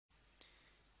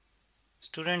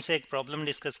Students एक problem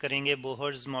discuss करेंगे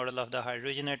Bohr's model of the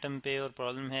hydrogen atom पे। और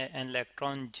प्रॉब्लम है an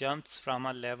electron jumps from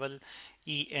a level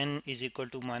E N is equal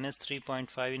to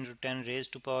 -3.5 into 10 raise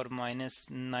to power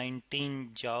 -19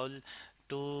 जॉल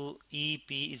to E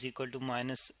P is equal to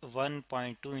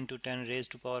 -1.2 into 10 raise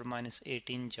to power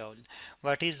 -18 जॉल।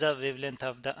 What is the wavelength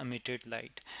of the emitted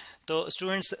light. तो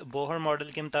students Bohr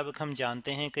model के मुताबिक हम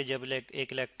जानते हैं कि जब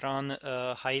एक electron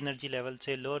high energy level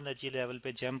से लो एनर्जी लेवल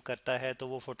पे जंप करता है तो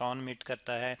वो फोटोन मिट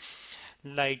करता है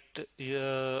लाइट,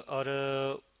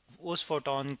 और उस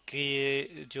फोटोन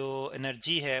की जो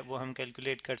एनर्जी है वो हम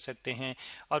कैलकुलेट कर सकते हैं।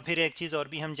 और फिर एक चीज़ और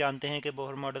भी हम जानते हैं कि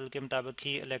बोहर मॉडल के मुताबिक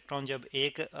ही इलेक्ट्रॉन जब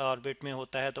एक ऑर्बिट में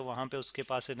होता है तो वहाँ पे उसके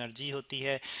पास एनर्जी होती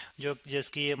है जो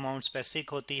जिसकी अमाउंट स्पेसिफिक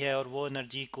होती है, और वो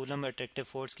एनर्जी कूलम अट्रैक्टिव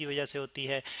फोर्स की वजह से होती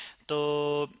है,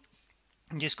 तो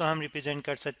जिसको हम रिप्रेजेंट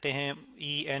कर सकते हैं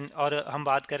ई एन। और हम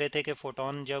बात कर रहे थे कि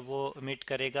फोटोन जब वो इमिट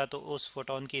करेगा तो उस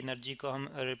फोटोन की एनर्जी को हम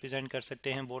रिप्रेजेंट कर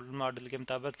सकते हैं बोहर मॉडल के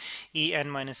मुताबिक E N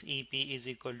minus E P is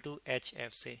equal to H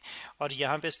F से। और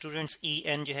यहाँ पे स्टूडेंट्स ई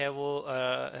एन जो है वो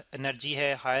एनर्जी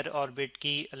है हायर ऑर्बिट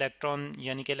की इलेक्ट्रॉन,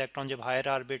 यानी कि इलेक्ट्रॉन जब हायर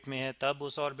ऑर्बिट में है तब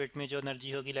उस ऑर्बिट में जो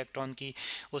एनर्जी होगी इलेक्ट्रॉन की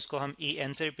उसको हम ई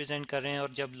एन से रिप्रेजेंट कर रहे हैं,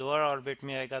 और जब लोअर ऑर्बिट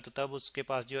में आएगा तो तब उसके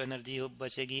पास जो एनर्जी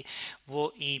बचेगी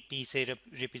वो ई पी से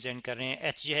रिप्रेजेंट कर रहे हैं।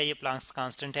 एच जो है ये प्लांक्स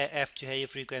कांस्टेंट है, एफ जो है ये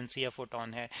फ्रीक्वेंसी या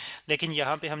फोटोन है। लेकिन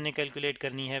यहाँ पे हमने कैलकुलेट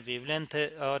करनी है वेवलेंथ,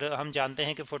 और हम जानते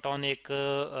हैं कि फोटोन एक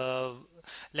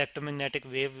इलेक्ट्रोमैग्नेटिक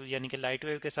वेव यानी कि लाइट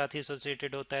वेव के साथ ही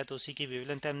एसोसिएटेड होता है, तो उसी की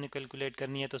वेवलेंथ हमने कैलकुलेट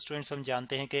करनी है। तो स्टूडेंट्स हम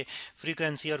जानते हैं कि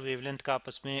फ्रीक्वेंसी और वेवलेंथ का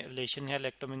आपस में रिलेशन है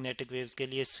इलेक्ट्रोमैग्नेटिक वेव्स के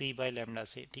लिए सी बाय लैम्डा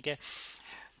से, ठीक है।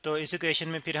 तो इस इक्वेशन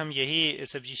में फिर हम यही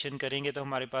सब्स्टिट्यूशन करेंगे तो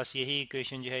हमारे पास यही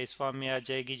इक्वेशन जो है इस फॉर्म में आ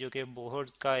जाएगी, जो कि बोहर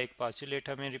का एक पोस्टुलेट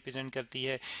हमें रिप्रेजेंट करती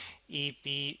है E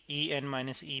P E N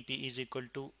minus E P is equal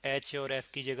to H, और एफ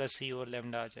की जगह सी और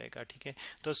लेमडा आ जाएगा, ठीक है।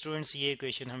 तो स्टूडेंट्स ये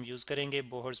इक्वेशन हम यूज़ करेंगे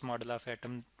बोहर्स मॉडल ऑफ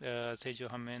एटम से जो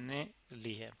हमने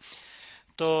ली है।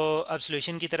 तो अब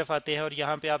सॉल्यूशन की तरफ आते हैं, और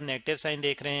यहाँ पे आप नेगेटिव साइन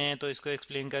देख रहे हैं तो इसको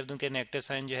एक्सप्लेन कर दूं कि नेगेटिव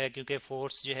साइन जो है क्योंकि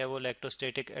फोर्स जो है वो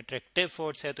इलेक्ट्रोस्टैटिक अट्रैक्टिव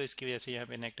फोर्स है तो इसकी वजह से यहाँ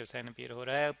पे नेगेटिव साइन अपीयर हो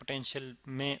रहा है पोटेंशियल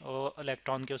में, और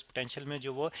इलेक्ट्रॉन के उस पोटेंशियल में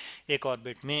जो वो एक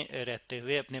ऑर्बिट में रहते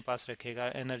हुए अपने पास रखेगा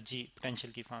एनर्जी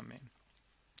पोटेंशियल की फॉर्म में।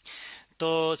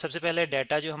 तो सबसे पहले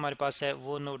डाटा जो हमारे पास है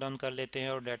वो नोट डाउन कर लेते हैं,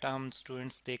 और डाटा हम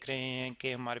स्टूडेंट्स देख रहे हैं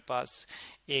कि हमारे पास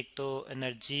एक तो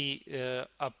एनर्जी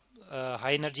अब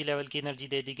हाई एनर्जी लेवल की एनर्जी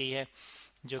दे दी गई है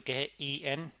जो कि है ई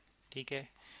एन, ठीक है,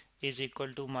 इज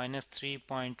इक्वल टू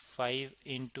 -3.5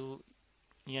 इंटू,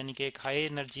 यानी कि एक हाई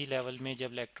एनर्जी लेवल में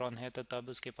जब इलेक्ट्रॉन है तो तब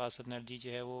उसके पास एनर्जी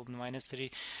जो है वो -3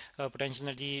 potential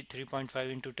energy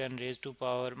 3.5 into 10 raise to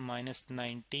power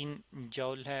 -19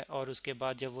 जॉल है। और उसके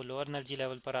बाद जब वो लोअर एनर्जी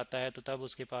लेवल पर आता है तो तब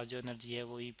उसके पास जो एनर्जी है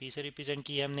वो ई पी से रिप्रेजेंट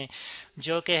की है हमने,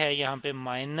 जो कि है यहाँ पे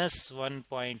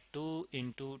 -1.2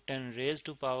 इंटू 10 रेज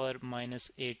टू पावर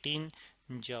 -18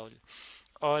 जॉल।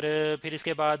 और फिर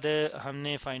इसके बाद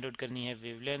हमने फाइंड आउट करनी है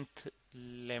वेवलेंथ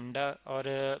लेमडा,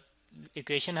 और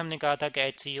इक्वेशन हमने कहा था कि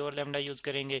एच सी और लेमडा यूज़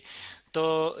करेंगे।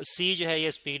 तो सी जो है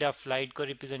ये स्पीड ऑफ लाइट को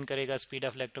रिप्रेजेंट करेगा, स्पीड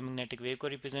ऑफ इलेक्ट्रोमैग्नेटिक वेव को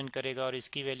रिप्रेजेंट करेगा, और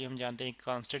इसकी वैल्यू हम जानते हैं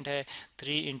कांस्टेंट है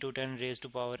 3 into 10 raise to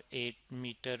power 8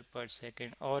 metre पर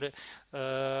सेकेंड। और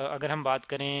अगर हम बात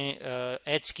करें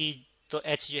एच की तो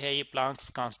एच जो है ये प्लांक्स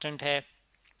कांस्टेंट है,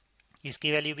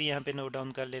 इसकी वैल्यू भी यहाँ पे नोट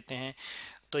डाउन कर लेते हैं।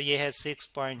 तो ये है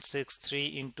 6.63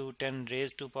 into 10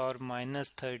 raise to power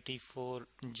 -34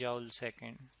 जॉल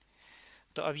second.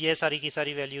 तो अब ये सारी की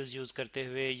सारी वैल्यूज़ यूज़ करते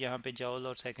हुए यहाँ पे जॉल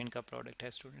और सेकंड का प्रोडक्ट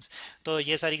है स्टूडेंट्स। तो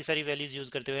ये सारी की सारी वैल्यूज़ यूज़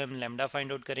करते हुए हम लैम्डा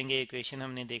फाइंड आउट करेंगे। इक्वेशन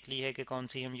हमने देख ली है कि कौन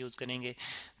सी हम यूज़ करेंगे।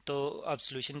 तो अब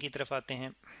सॉल्यूशन की तरफ आते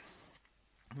हैं।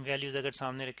 वैल्यूज़ अगर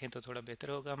सामने रखें तो थोड़ा बेहतर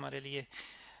होगा हमारे लिए।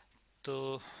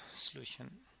 तो सॉल्यूशन,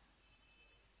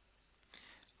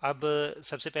 अब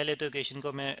सबसे पहले तो इक्वेशन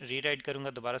को मैं रीराइट करूँगा,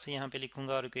 दोबारा से यहाँ पे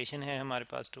लिखूँगा, और इक्वेशन है हमारे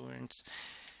पास students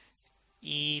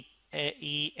E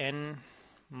N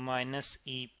minus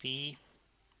E P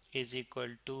is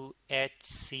equal to H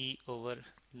C over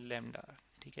lambda,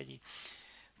 ठीक है जी।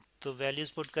 तो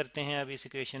वैल्यूज़ पुट करते हैं अब इस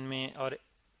इक्वेशन में, और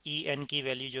ई एन की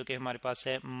वैल्यू जो कि हमारे पास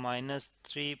है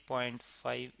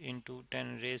 -3.5 into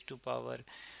 10 raise to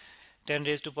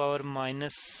power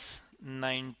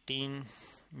 -19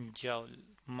 जॉल,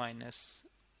 minus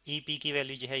E P की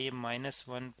वैल्यू जो है ये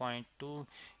 -1.2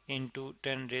 into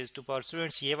 10 raise to power.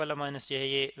 Students ये वाला माइनस जो है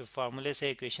ये फार्मूले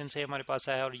से इक्वेशन से हमारे पास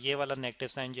आया, और ये वाला नेगेटिव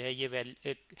साइन जो है ये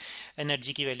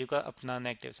एनर्जी की वैल्यू का अपना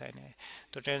नेगेटिव साइन है।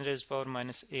 तो 10 रेज पावर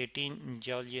माइनस 18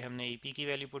 जॉल ये हमने ईपी की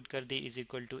वैल्यू पुट कर दी, इज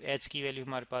इक्वल टू एच की वैल्यू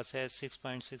हमारे पास है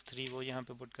 6.63, वो यहाँ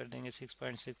पे पुट कर देंगे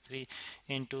 6.63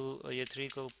 इंटू ये 3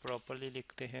 को प्रॉपरली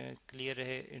लिखते हैं क्लियर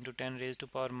रहे, into 10 raise to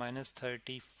power minus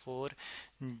 34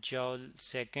 जॉल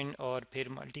second, और फिर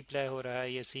मल्टीप्लाई हो रहा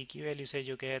है ये सी की वैल्यू से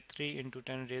जो कि है 3 into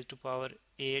 10 raise to power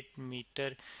 8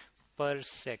 metre पर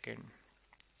सेकेंड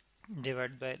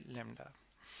डिवाइड बाय लैम्डा।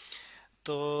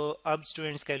 तो अब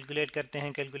स्टूडेंट्स कैलकुलेट करते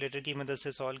हैं, कैलकुलेटर की मदद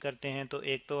से सॉल्व करते हैं। तो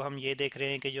एक तो हम ये देख रहे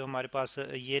हैं कि जो हमारे पास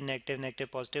ये नेगेटिव नेगेटिव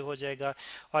पॉजिटिव हो जाएगा,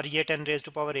 और ये 10 रेज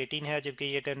टू पावर 18 है जबकि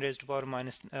ये 10 रेज टू पावर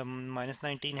माइनस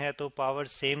 19 है। तो पावर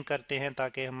सेम करते हैं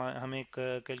ताकि हमें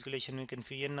कैलकुलेशन में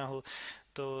कन्फ्यूजन ना हो।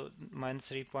 तो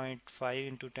 -3.5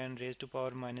 into 10 raise to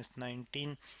power minus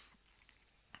 19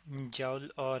 जॉल,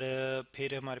 और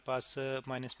फिर हमारे पास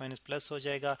माइनस माइनस प्लस हो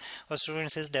जाएगा। और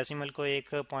स्टूडेंट्स इस डेसिमल को एक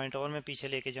पॉइंट और मैं पीछे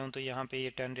लेके जाऊं तो यहाँ पे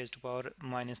ये 10 रेज टू पावर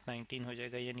माइनस 19 हो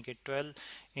जाएगा, यानी कि 12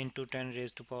 into 10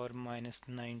 raise to power minus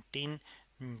 19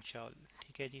 जॉल।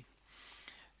 ठीक है जी।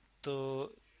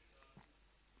 तो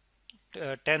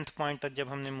 10th पॉइंट तक जब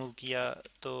हमने मूव किया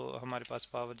तो हमारे पास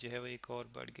पावर जो है वो एक और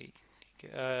बढ़ गई, ठीक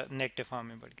है, नेगेटिव फॉर्म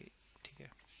में बढ़ गई। ठीक है,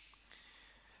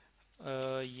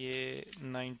 ये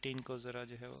 19 को ज़रा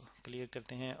जो है वो क्लियर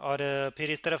करते हैं। और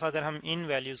फिर इस तरफ अगर हम इन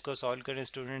वैल्यूज़ को सॉल्व करें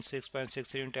student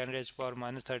 6.63 10 raise power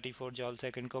minus 34 जॉल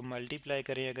second को मल्टीप्लाई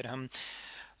करें, अगर हम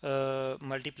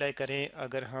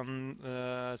अगर हम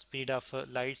स्पीड ऑफ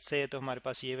लाइट से, तो हमारे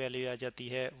पास ये वैल्यू आ जाती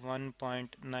है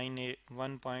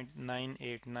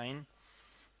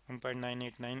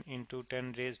 1.989 into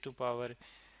 10 raise to power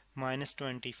minus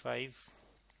 25।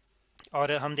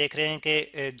 और हम देख रहे हैं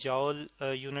कि जॉल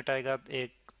यूनिट आएगा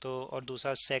एक तो, और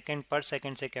दूसरा सेकंड पर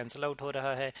सेकंड से कैंसिल आउट हो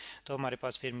रहा है, तो हमारे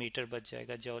पास फिर मीटर बच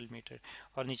जाएगा, जॉल मीटर,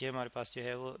 और नीचे हमारे पास जो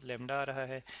है वो लैम्डा आ रहा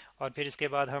है। और फिर इसके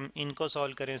बाद हम इनको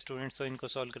सॉल्व करें स्टूडेंट्स, तो इनको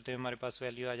सॉल्व करते हुए हमारे पास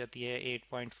वैल्यू आ जाती है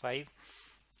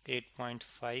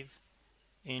 8.5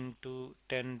 into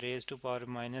 10 raise to power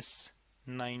minus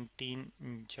 19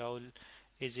 जॉल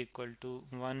is equal to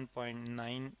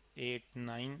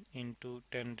 1.989 into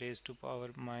 10 raise to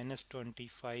power minus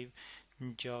 25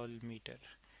 जॉल metre,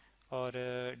 और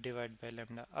डिवाइड बाय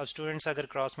लैम्डा। अब स्टूडेंट्स अगर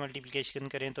क्रॉस मल्टीप्लिकेशन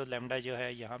करें तो लैम्डा जो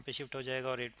है यहाँ पे शिफ्ट हो जाएगा,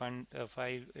 और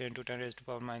 8.5 into 10 raise to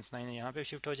power minus 9 यहाँ पे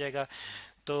शिफ्ट हो जाएगा।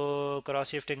 तो क्रॉस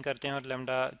शिफ्टिंग करते हैं और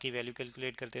लैम्डा की वैल्यू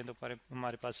कैलकुलेट करते हैं, तो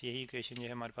हमारे पास यही इक्वेशन जो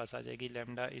है हमारे पास आ जाएगी,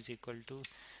 lambda is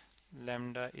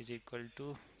equal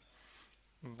to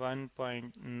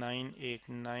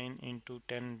 1.989 into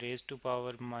 10 raise to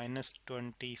power minus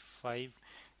 25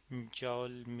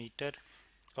 जॉल metre,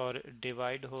 और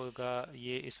डिवाइड होगा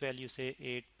ये इस वैल्यू से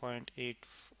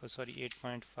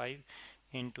 8.5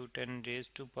 into 10 raise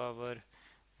to power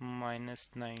minus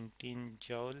 19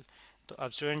 जॉल। तो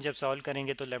अब स्टूडेंट जब सॉल्व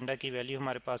करेंगे तो लैम्डा की वैल्यू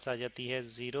हमारे पास आ जाती है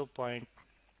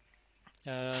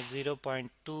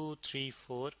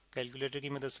 0.234। कैलकुलेटर की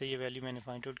मदद से ये वैल्यू मैंने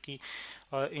फाइंड आउट की,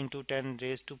 और इंटू 10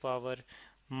 रेज टू पावर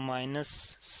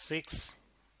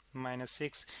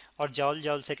 -6, और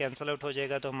जॉल से कैंसिल आउट हो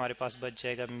जाएगा, तो हमारे पास बच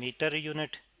जाएगा मीटर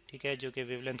यूनिट, ठीक है, जो कि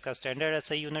वेवलेंथ का स्टैंडर्ड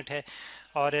ऐसा यूनिट है।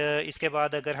 और इसके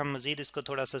बाद अगर हम मज़ीद इसको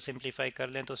थोड़ा सा सिंप्लीफाई कर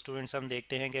लें तो स्टूडेंट्स हम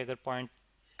देखते हैं कि अगर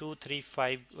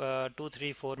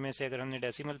 234 में से अगर हमने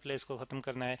डेसिमल प्लेस को ख़त्म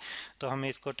करना है तो हमें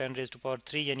इसको 10 रेज टू पावर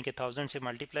 3 यानी कि 1000 से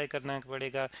मल्टीप्लाई करना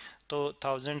पड़ेगा। तो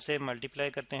 1000 से मल्टीप्लाई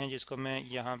करते हैं, जिसको मैं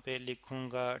यहाँ पे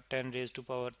लिखूँगा 10 रेज टू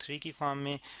पावर 3 की फॉर्म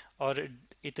में, और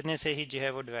इतने से ही जो है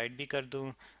वो डिवाइड भी कर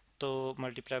दूँ, तो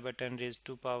multiply by 10 raise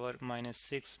to power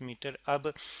 -6 metre.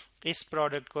 अब इस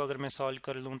प्रोडक्ट को अगर मैं सॉल्व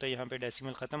कर लूँ तो यहाँ पे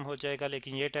डेसिमल ख़त्म हो जाएगा,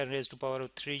 लेकिन ये 10 रेज टू पावर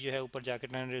 3 जो है ऊपर जाके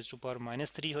 10 रेज टू पावर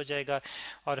 -3 हो जाएगा,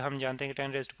 और हम जानते हैं कि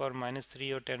 10 रेज टू पावर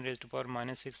 -3 और 10 रेज टू पावर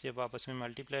 -6 जब आपस में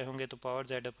मल्टीप्लाई होंगे तो पावर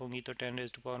ज़ेड अप होंगी, तो 10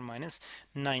 रेज टू पावर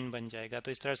 -9 बन जाएगा।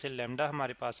 तो इस तरह से लैम्डा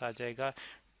हमारे पास आ जाएगा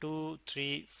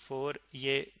 234,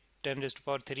 ये 10 रेज टू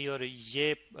पावर 3, और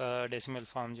ये डेसिमल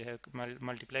फॉर्म जो है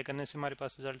मल्टीप्लाई करने से हमारे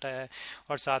पास रिजल्ट आया है,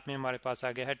 और साथ में हमारे पास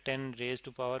आ गया है 10 रेज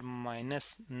टू पावर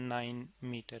 -9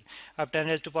 मीटर। अब 10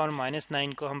 रेज टू पावर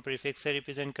 -9 को हम प्रीफिक्स से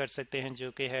रिप्रेजेंट कर सकते हैं,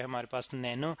 जो कि है हमारे पास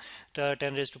नैनो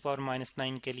 10 रेज टू पावर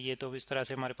 -9 के लिए। तो इस तरह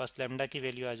से हमारे पास लैम्डा की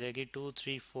वैल्यू आ जाएगी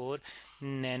 234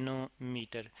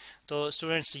 नैनोमीटर। तो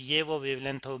स्टूडेंट्स ये वो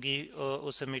वेवलेंथ होगी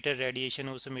उस एमिटेड रेडिएशन,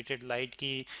 उस एमिटेड लाइट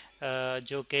की,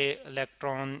 जो कि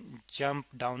इलेक्ट्रॉन जंप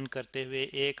डाउन करते हुए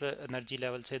एक एनर्जी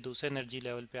लेवल से दूसरे एनर्जी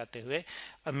लेवल पे आते हुए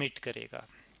एमिट करेगा।